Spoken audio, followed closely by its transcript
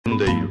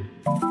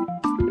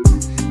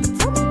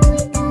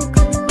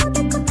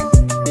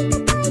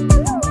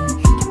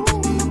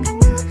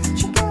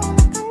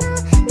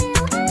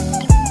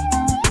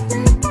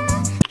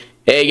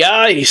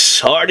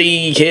guys,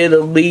 Hardy Kid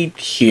Elite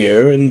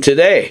here, and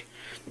today,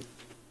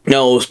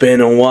 no, it's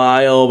been a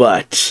while,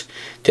 but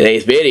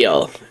today's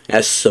video,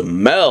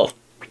 SML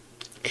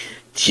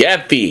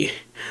Jeffy,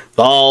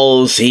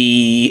 Vol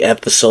Z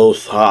Episode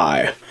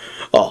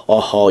 5.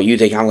 Oh, you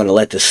think I'm gonna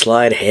let this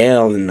slide?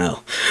 Hell no.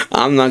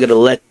 I'm not gonna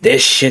let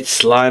this shit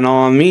slide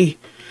on me.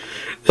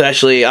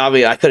 Especially, I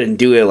mean, I couldn't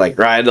do it like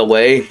right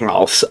away.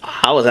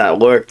 I was at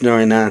work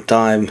during that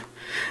time.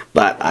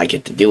 But I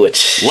get to do it.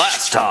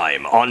 Last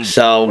time on...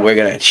 So we're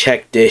gonna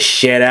check this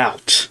shit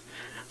out.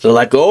 So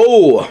let's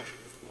go!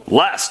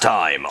 Last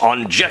time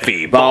on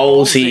Jeffy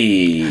Vol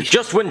Z.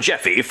 Just when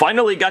Jeffy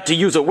finally got to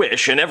use a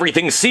wish and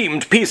everything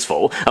seemed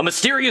peaceful, a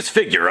mysterious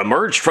figure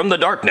emerged from the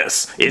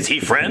darkness. Is he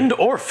friend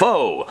or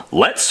foe?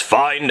 Let's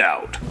find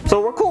out.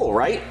 So we're cool,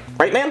 right?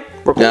 Right, man?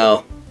 We're cool.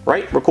 No.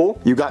 Right? We're cool?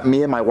 You got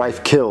me and my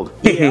wife killed.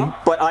 Yeah,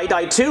 but I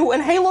died too,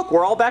 and hey look,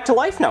 we're all back to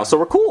life now, so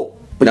we're cool.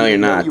 But No, you you're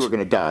know not. You were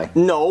gonna die.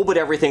 No, but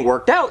everything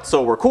worked out,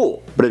 so we're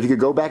cool. But if you could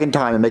go back in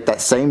time and make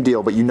that same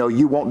deal, but you know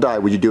you won't die,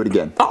 would you do it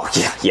again? Oh,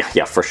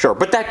 yeah, for sure.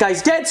 But that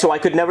guy's dead, so I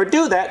could never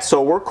do that,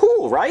 so we're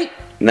cool, right?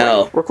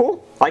 No. Right? We're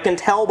cool? I can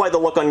tell by the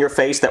look on your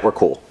face that we're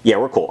cool. Yeah,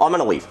 we're cool. I'm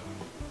gonna leave.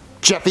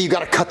 Jeffy, you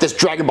gotta cut this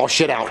Dragon Ball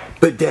shit out.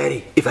 But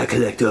Daddy, if I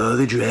collect all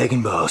the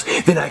Dragon Balls,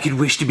 then I could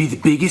wish to be the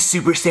biggest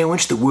super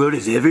sandwich the world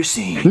has ever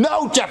seen.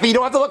 No, Jeffy, you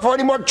don't have to look for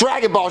any more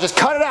Dragon Balls. Just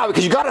cut it out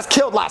because you got us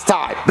killed last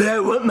time. But I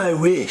want my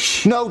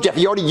wish. No,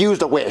 Jeffy, you already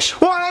used a wish.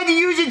 Well, I had to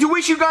use it to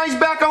wish you guys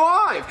back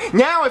alive.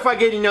 Now, if I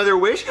get another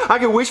wish, I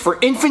can wish for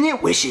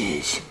infinite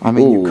wishes. I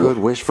mean, you Ooh. could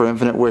wish for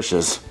infinite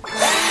wishes.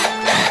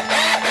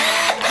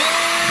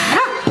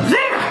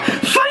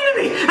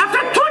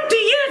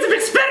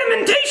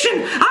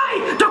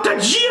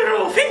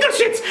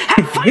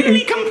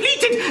 Finally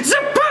completed the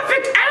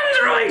perfect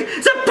android,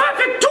 the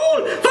perfect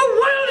tool for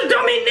world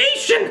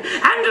domination,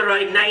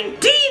 Android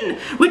 19,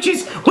 which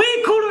is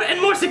way cooler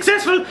and more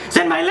successful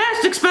than my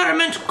last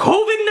experiment,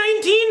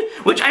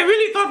 COVID-19, which I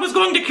really thought was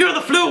going to cure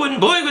the flu,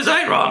 and boy was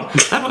I wrong.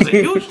 That was a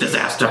huge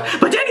disaster.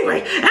 But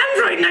anyway,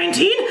 Android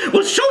 19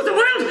 will show the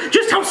world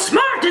just how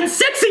smart and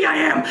sexy I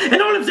am, and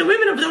all of the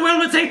women of the world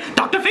would say,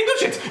 Dr.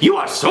 Fingershits, you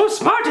are so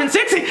smart and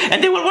sexy,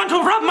 and they will want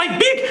to rob my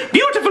big,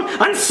 beautiful,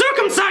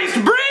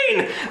 uncircumcised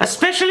brain,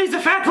 especially the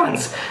fat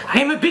ones. I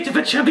am a bit of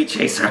a chubby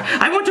chaser.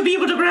 I want to be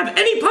able to grab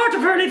any part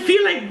of her and it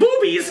feel like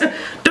boobies.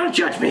 Don't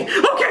judge me.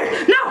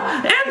 Okay, now,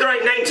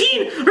 Android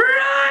 19,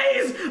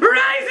 rise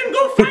and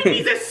go find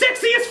me the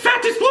sexiest,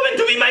 fattest woman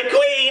to be my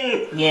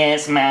queen.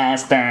 Yes,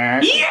 Master.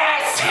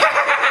 Yes!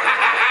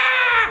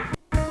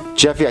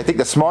 Jeffy, I think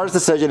the smartest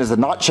decision is to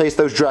not chase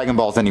those Dragon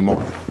Balls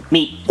anymore.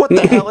 Me. What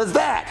the hell is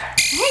that?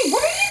 Hey,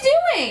 what are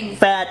you doing?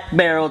 Fat,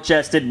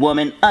 barrel-chested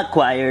woman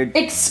acquired.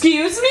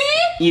 Excuse me?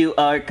 You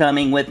are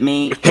coming with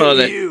me.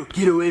 You,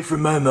 get away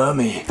from my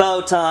mommy.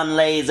 Photon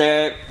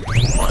laser.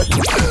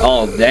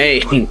 Oh,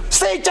 dang.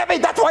 See, Jeffy,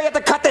 that's why you have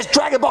to cut this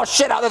Dragon Ball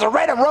shit out. There's a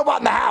random robot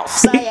in the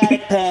house.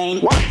 Sciatic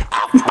pain. What?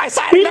 Ow, my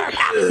sciatic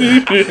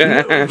nerve.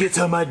 No one gets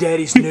on my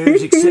daddy's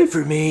nerves except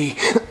for me.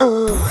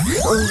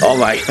 Oh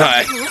my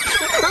god.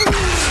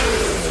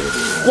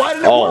 Why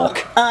did it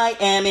work? I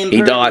am dodged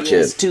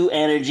impervious it. to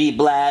energy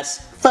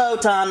blast.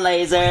 Photon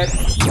laser.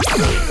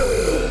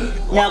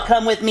 Now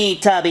come with me,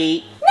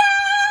 Tubby.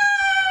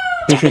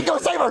 Jeffy, go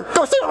save her!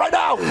 Go save her right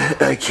now!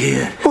 I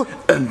can't.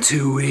 I'm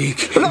too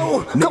weak.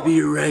 No, Maybe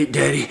you're right,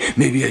 Daddy.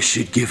 Maybe I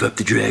should give up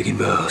the Dragon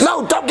Balls.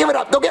 No, don't give it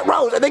up! Go get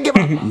Rose and then give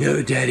up!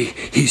 No, Daddy.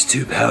 He's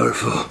too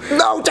powerful.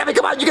 No, Jeffy,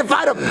 come on, you can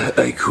fight him!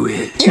 I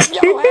quit. You have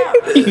yellow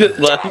hair! He just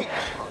left.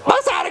 My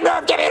sciatic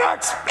nerve, Jeffy, it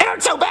hurts! It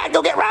hurts so bad,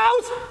 go get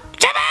Rose!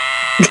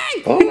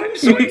 Jeffy! Oh, I'm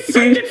so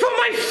excited for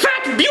my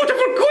fat,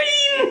 beautiful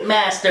queen!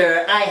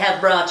 Master, I have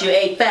brought you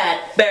a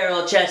fat,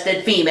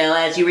 barrel-chested female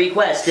as you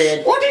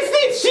requested. What is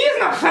this? She is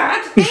not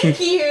fat. Thank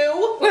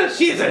you. Well,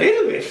 she is a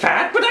little bit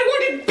fat, but I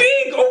wanted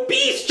big,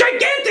 obese,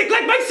 gigantic,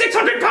 like my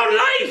 600-pound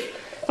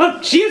life.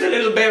 Well, she is a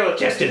little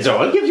barrel-chested, so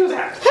I'll give you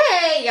that.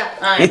 Hey!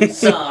 I'm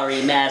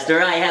sorry,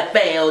 Master. I have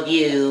failed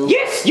you.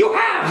 Yes, you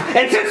have!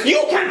 And since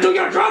you can't do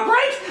your job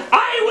right,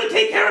 I will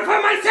take care of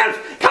her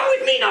myself. Come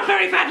with me, not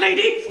very fat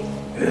lady.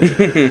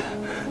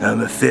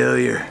 I'm a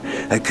failure.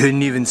 I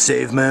couldn't even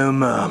save my own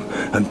mom.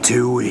 I'm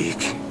too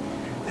weak.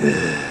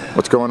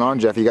 What's going on,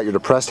 Jeff? You got your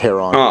depressed hair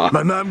on.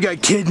 My mom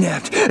got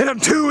kidnapped, and I'm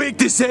too weak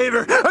to save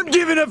her. I'm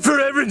giving up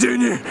forever,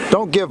 Junior.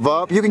 Don't give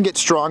up. You can get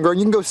stronger and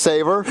you can go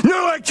save her.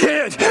 No, I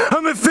can't.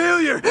 I'm a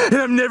failure, and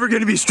I'm never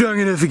going to be strong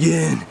enough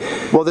again.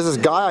 Well, there's this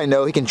guy I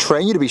know. He can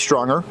train you to be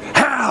stronger.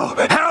 How?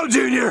 How,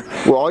 Junior?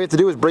 Well, all you have to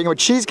do is bring him a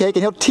cheesecake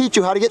and he'll teach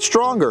you how to get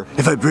stronger.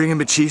 If I bring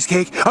him a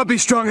cheesecake, I'll be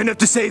strong enough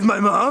to save my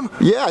mom?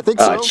 Yeah, I think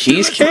so. Bring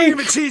Cheesecake? him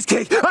a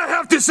cheesecake. I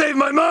have to save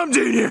my mom,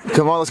 Junior.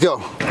 Come on, let's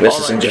go. This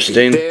is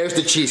interesting. There's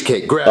the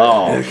cheesecake. Grab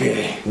Oh.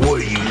 Okay.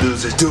 What are you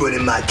losers doing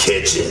in my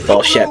kitchen?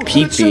 Oh, shit,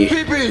 pee-pee.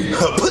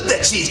 Put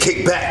that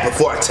cheesecake back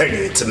before I turn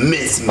you into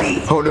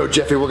mincemeat. Oh no,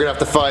 Jeffy, we're gonna have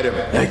to fight him.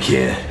 I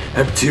can't.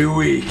 I'm too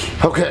weak.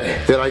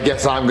 Okay, then I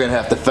guess I'm gonna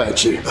have to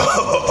fight you.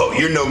 Oh,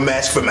 you're no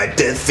match for my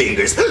dead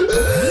fingers.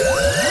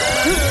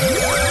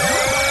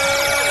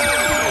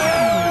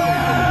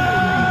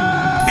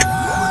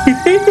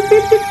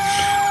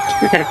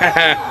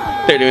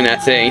 They're doing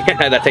that thing.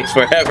 That takes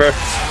forever.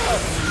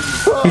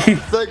 Oh,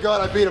 thank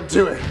God I beat him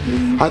to it.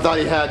 I thought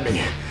he had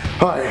me.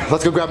 Alright,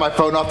 let's go grab my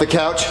phone off the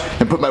couch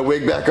and put my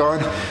wig back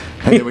on,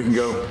 and then we can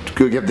go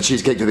give the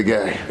cheesecake to the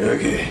guy.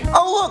 Okay.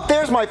 Oh look,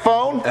 there's my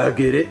phone. I'll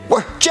get it.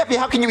 What? Jeffy,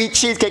 how can you eat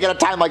cheesecake at a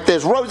time like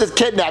this? Rose is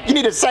kidnapped. You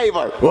need to save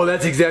her. Well,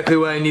 that's exactly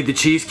why I need the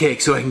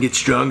cheesecake, so I can get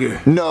stronger.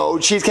 No,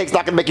 cheesecake's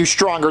not gonna make you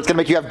stronger. It's gonna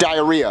make you have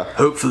diarrhea.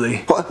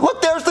 Hopefully.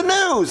 Look, there's the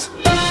news.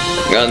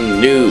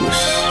 News.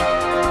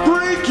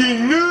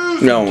 Breaking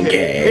news!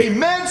 Okay. A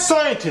mad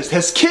scientist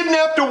has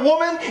kidnapped a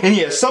woman, and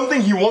he has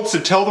something he wants to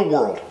tell the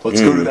world.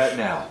 Let's go to that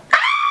now.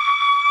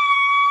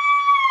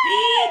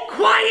 Be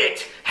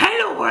quiet!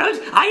 Hello, world.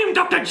 I am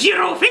Dr.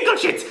 Jiro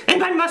Finkelschitz, and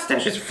my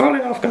mustache is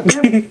falling off.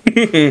 Goddamn.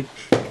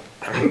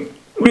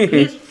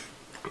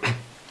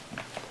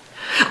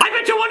 I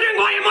bet you're wondering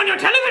why I'm on your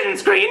television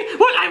screen.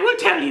 Well, I will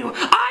tell you.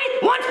 I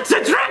want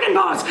the Dragon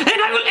Balls,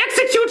 and I will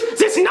execute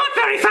this not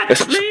very fat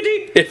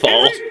lady. It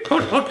falls.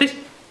 Hold, please.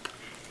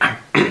 I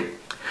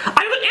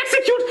will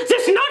execute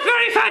this not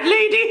very fat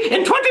lady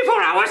in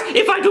 24 hours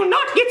if I do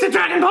not get the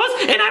Dragon Balls,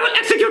 and I will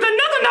execute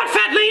another not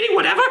fat lady,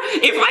 whatever,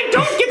 if I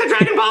don't get the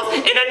Dragon Balls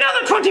in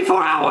another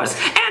 24 hours.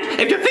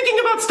 And if you're thinking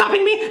about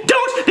stopping me,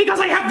 don't, because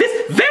I have this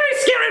very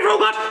scary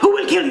robot who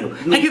will kill you.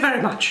 Thank you very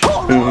much.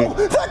 Oh no!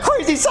 That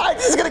crazy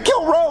scientist is gonna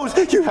kill Rose!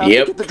 You have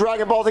to get the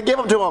Dragon Balls and give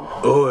them to him!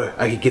 Or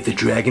I could get the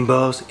Dragon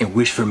Balls and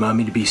wish for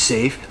Mommy to be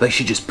safe, like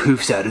she just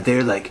poofs out of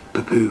there like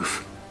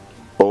poof.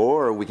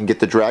 Or we can get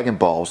the Dragon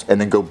Balls and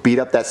then go beat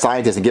up that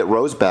scientist and get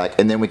Rose back,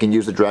 and then we can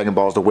use the Dragon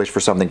Balls to wish for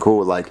something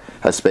cool like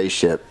a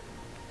spaceship.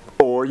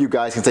 Or you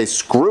guys can say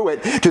screw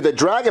it to the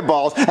Dragon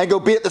Balls and go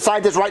beat up the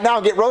scientist right now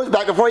and get Rose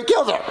back before he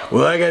kills her.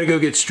 Well, I gotta go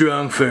get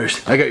strong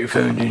first. I got your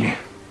phone, Junior.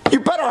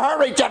 You better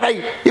hurry,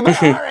 Jeffy! You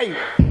better hurry!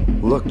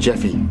 Look,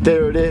 Jeffy,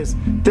 there it is.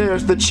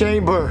 There's the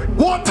chamber.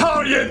 What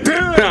are you doing?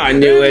 I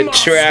knew it,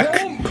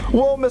 Shrek.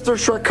 Well, Mr.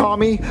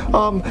 Shrekami,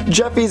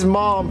 Jeffy's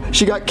mom,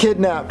 she got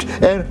kidnapped,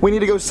 and we need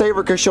to go save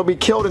her because she'll be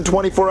killed in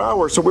 24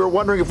 hours, so we were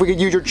wondering if we could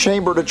use your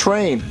chamber to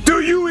train.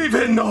 Do you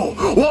even know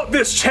what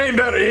this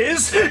chamber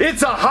is?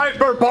 It's a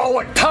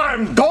hyperbolic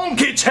time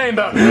donkey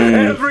chamber.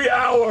 Every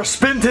hour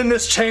spent in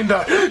this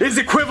chamber is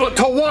equivalent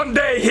to 1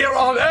 day here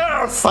on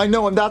Earth. I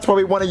know, and that's why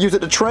we want to use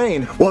it to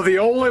train. Well, the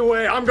only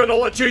way I'm gonna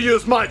let you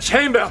use my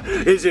chamber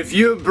is if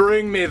you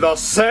bring me the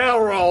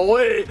Sara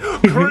Lee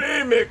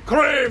creamy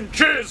cream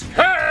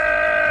cheesecake.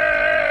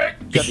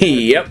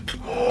 Yep.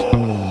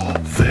 Oh,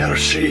 there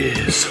she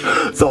is.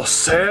 The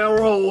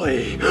Sara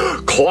Lee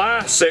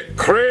classic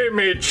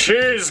creamy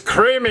cheese,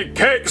 creamy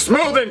cake,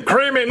 smooth and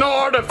creamy, no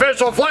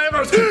artificial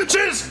flavors,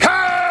 cheesecake!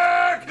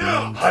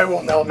 I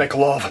will now make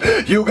love.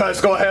 You guys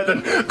go ahead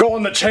and go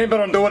in the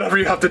chamber and do whatever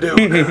you have to do.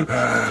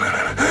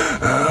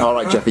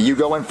 Alright, Jeffy, you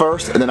go in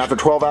first, and then after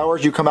 12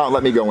 hours, you come out and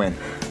let me go in.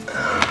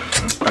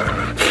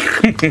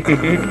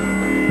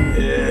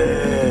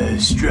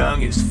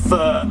 Strong as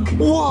fuck.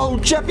 Whoa,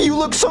 Jeffy, you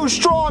look so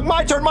strong.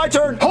 My turn, my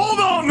turn. Hold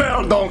on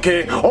there,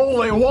 donkey.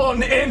 Only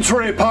one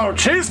entry per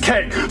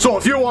cheesecake. So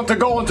if you want to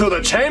go into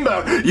the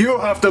chamber, you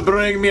have to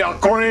bring me a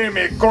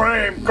creamy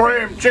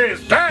cream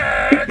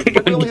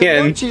cheesecake.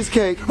 Again.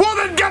 Cheesecake. Well,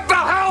 then get the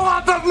hell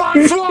out of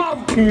my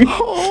swamp.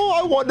 Oh,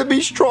 I want to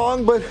be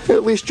strong, but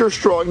at least you're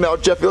strong now,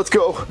 Jeffy. Let's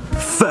go.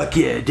 Fuck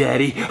yeah,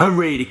 Daddy. I'm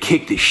ready to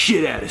kick the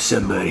shit out of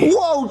somebody.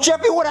 Whoa,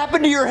 Jeffy, what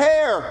happened to your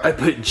hair? I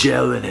put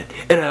gel in it,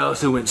 and I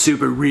also went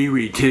super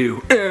Riri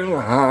too.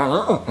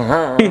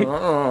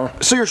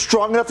 So you're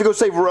strong enough to go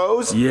save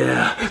Rose?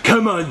 Yeah.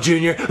 Come on,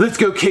 Junior. Let's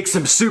go kick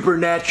some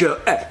supernatural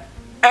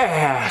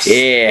ass.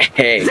 Yeah.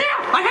 Hey. There!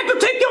 I had to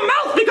take your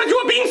mouth because you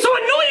were being so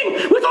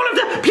annoying with all of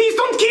the please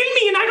don't kill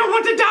me and I don't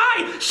want to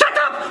die. Shut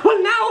up! Well,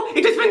 now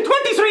it has been 23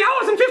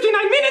 hours and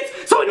 59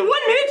 minutes, so in 1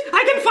 minute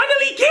I can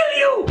finally kill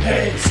you!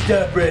 Hey,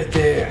 stop right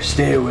there.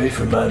 Stay away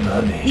from my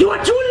mommy. You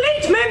are too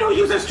late, man who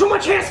uses too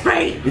much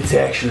hairspray. It's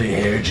actually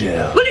hair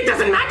gel. Well, it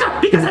doesn't matter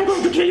because I'm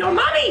going to kill your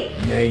mommy.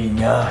 No, you're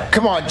not.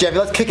 Come on, Jeffy,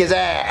 let's kick his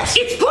ass.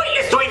 It's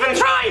pointless to even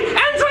try.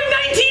 Android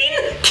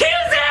 19,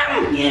 kill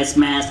them! Yes,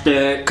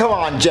 Master. Come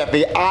on,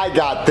 Jeffy, I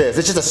got this.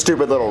 It's just a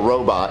stupid little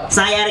robot.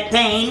 Sciatic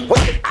pain.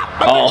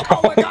 Oh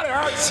my God, it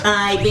hurts.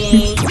 IV.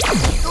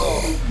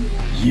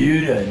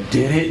 You done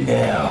did it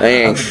now.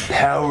 Thanks. I'm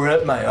gonna power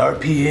up my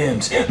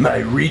RPMs, my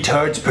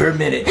retards per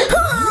minute.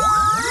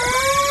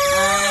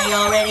 I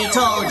already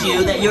told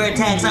you that your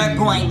attacks are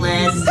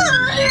pointless.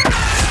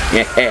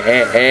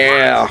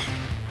 Yeah.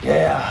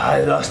 Yeah,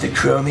 I lost a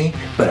chromie,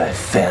 but I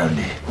found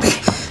it.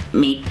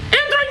 Meet.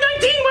 Android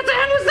 19, what the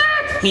hell was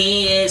that?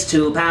 He is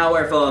too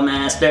powerful,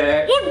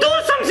 Master. Well, do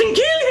something,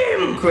 kill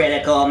him!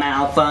 Critical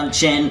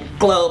malfunction.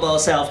 Global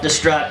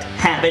self-destruct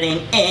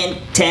happening in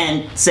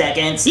 10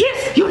 seconds.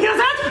 Yes, you hear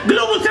that?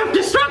 Global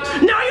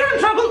self-destruct. Now you're in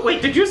trouble.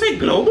 Wait, did you say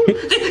global?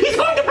 He's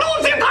going to blow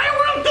up the entire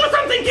world. Do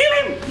something, kill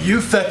him!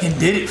 You fucking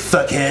did it,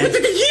 fuckhead.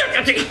 Here,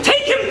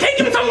 take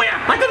him somewhere.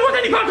 I don't want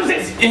any part of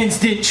this.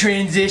 Instant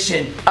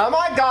transition. Oh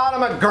my God,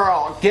 I'm a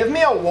girl. Give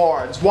me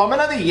awards. Woman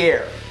of the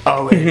Year.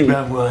 Oh wait,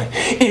 wrong one.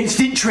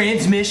 Instant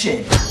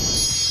transmission.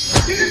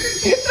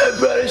 I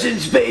brought us in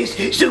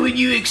space so when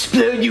you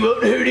explode you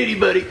won't hurt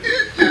anybody.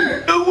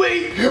 Oh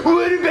wait,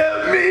 what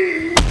about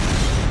me?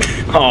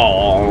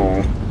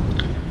 Oh.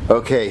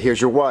 Okay, here's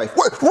your wife.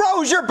 What?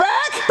 Rose, you're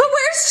back? But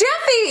where's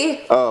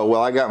Jeffy? Oh,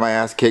 well, I got my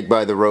ass kicked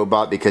by the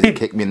robot because he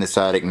kicked me in the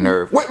sciatic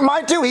nerve. Wait,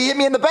 mine too, he hit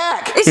me in the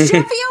back. Is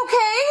Jeffy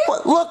okay?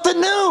 What? Look, the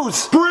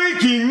news.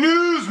 Breaking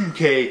news,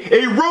 MK.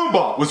 A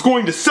robot was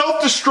going to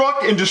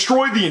self-destruct and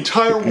destroy the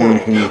entire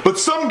world. But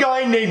some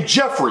guy named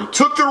Jeffrey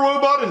took the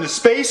robot into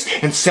space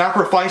and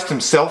sacrificed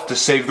himself to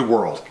save the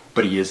world.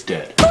 But he is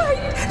dead.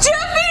 Wait,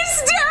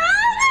 Jeffy's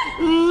dead?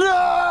 No!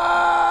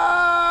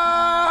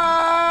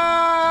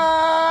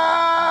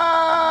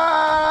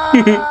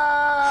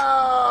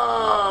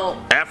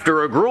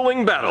 After a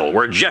grueling battle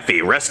where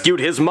Jeffy rescued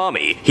his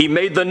mommy, he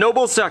made the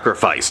noble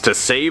sacrifice to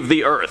save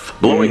the Earth,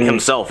 blowing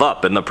himself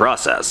up in the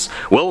process.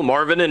 Will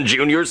Marvin and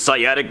Junior's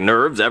sciatic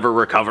nerves ever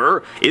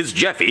recover? Is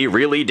Jeffy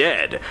really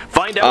dead?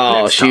 Find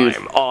out next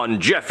time on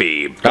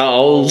Jeffy.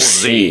 Oh,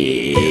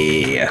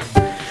 see.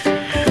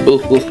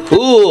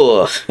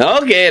 Ooh.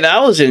 Okay, that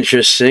was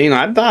interesting.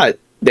 I thought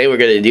they were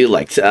gonna do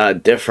like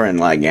different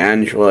like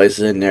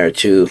androids in there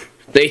too.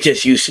 They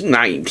just used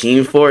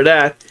 19 for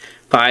that.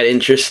 Quite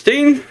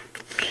interesting.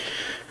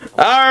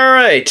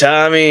 Alright,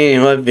 Tommy,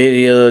 what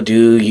video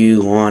do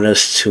you want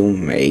us to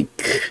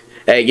make?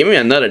 Hey, give me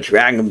another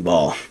Dragon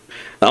Ball.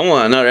 I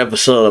want another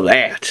episode of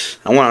that.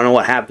 I want to know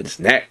what happens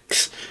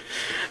next.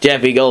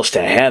 Jeffy goes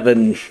to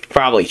heaven,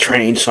 probably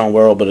trained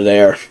somewhere over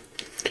there.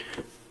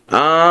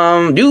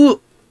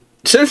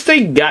 Since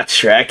they got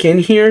Shrek in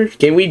here,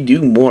 can we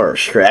do more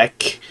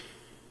Shrek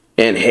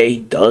and Hey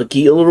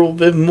Dougie a little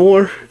bit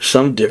more?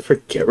 Some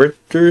different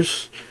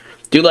characters?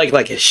 Do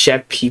like a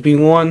chef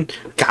peeping one.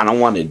 Kinda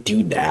want to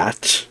do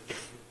that.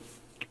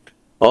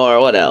 Or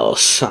what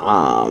else?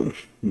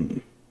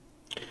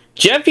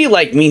 Jeffy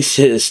like meets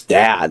his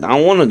dad.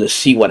 I wanted to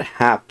see what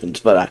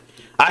happens, but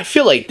I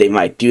feel like they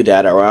might do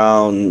that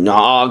around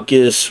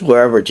August,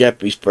 wherever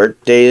Jeffy's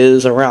birthday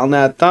is around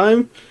that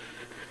time.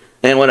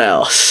 And what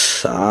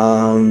else?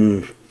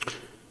 What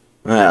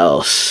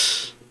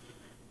else?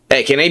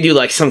 Hey, can they do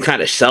like some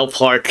kind of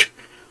self-hark?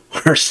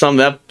 Or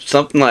something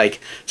like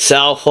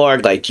South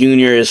Park, like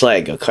Junior is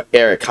like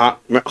Eric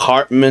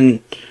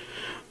Hartman,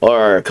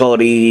 or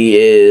Cody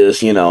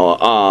is, you know,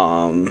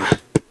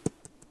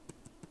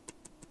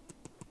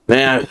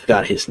 man, I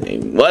forgot his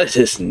name. What is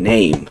his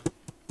name?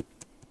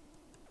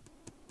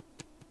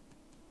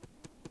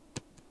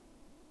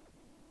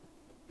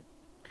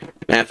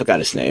 Man, I forgot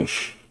his name.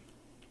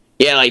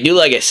 Yeah, like do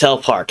like a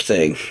South Park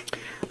thing.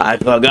 I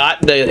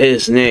forgot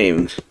his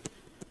name.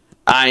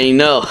 I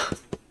know.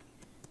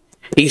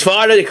 He's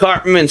part of the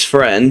Cartman's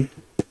friend.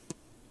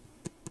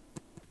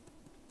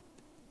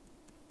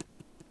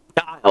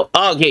 Kyle.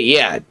 Okay,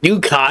 yeah. Do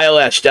Kyle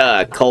as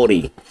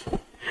Cody.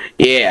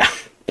 Yeah.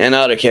 And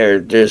other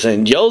characters.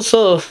 And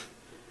Joseph,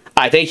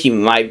 I think he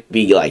might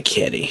be like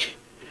Kitty.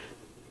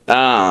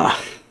 And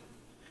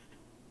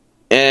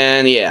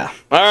yeah.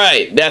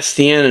 Alright, that's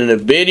the end of the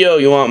video.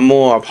 You want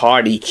more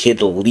Party Kid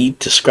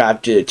Elite?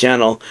 Subscribe to the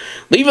channel.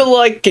 Leave a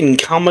like and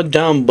comment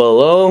down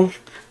below.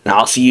 And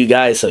I'll see you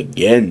guys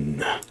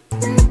again.